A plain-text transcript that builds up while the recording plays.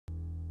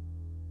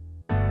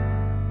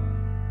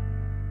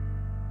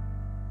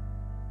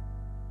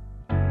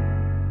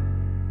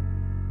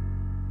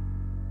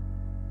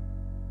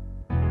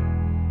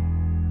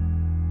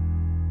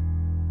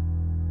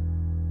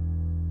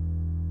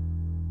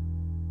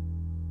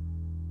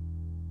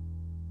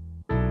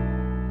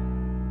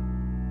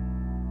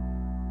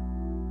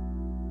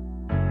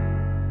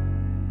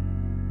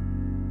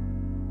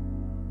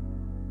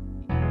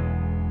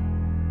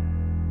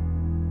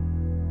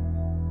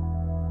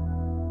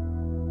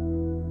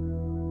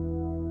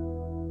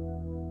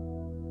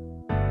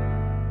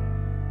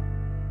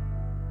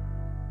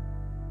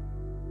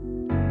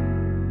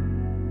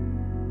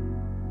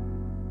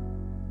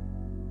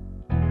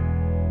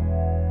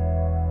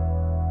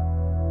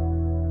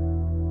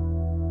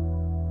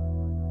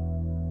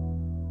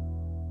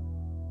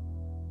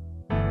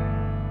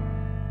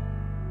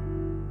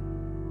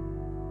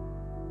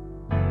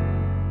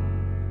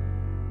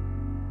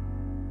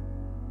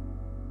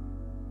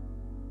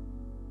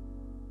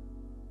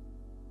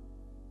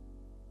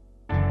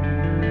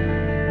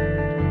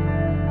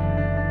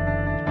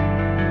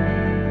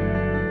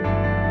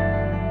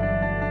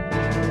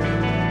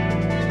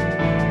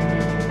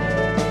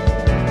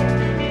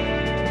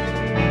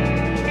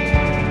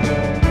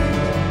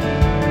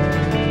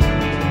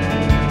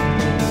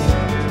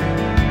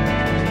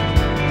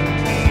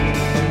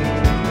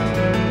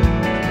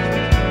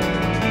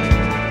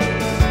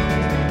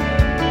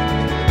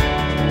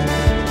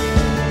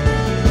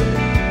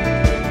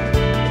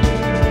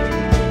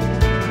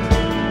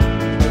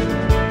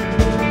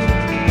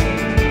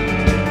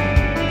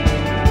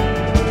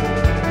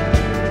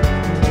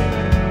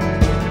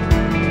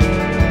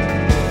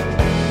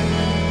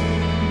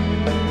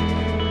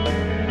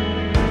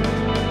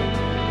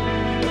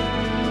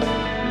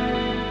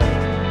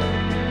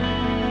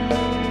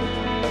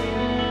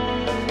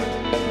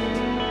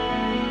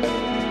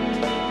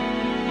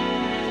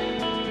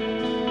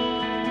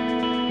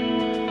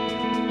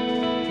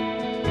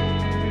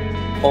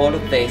all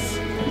of this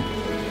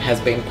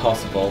has been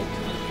possible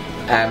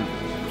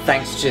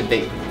thanks to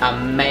the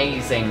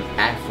amazing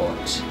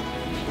effort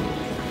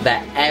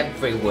that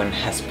everyone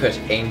has put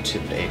into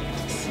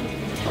this.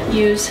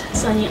 Use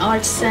Sunny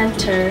Arts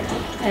Center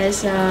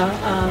as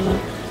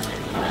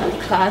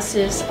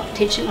classes,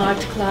 teaching art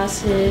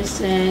classes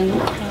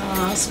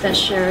and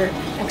special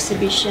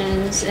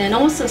exhibitions and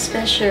also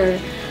special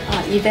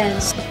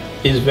events.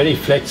 It's very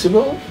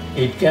flexible.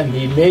 It can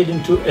be made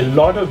into a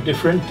lot of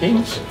different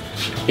things.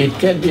 It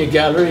can be a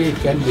gallery, it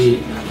can be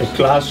a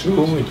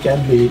classroom, it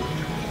can be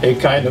a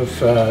kind of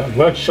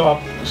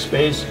workshop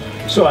space.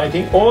 So I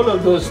think all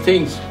of those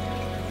things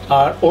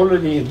are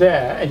already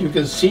there, and you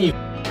can see.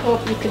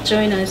 Hope you could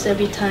join us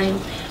every time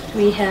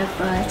we have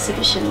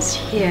exhibitions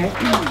here.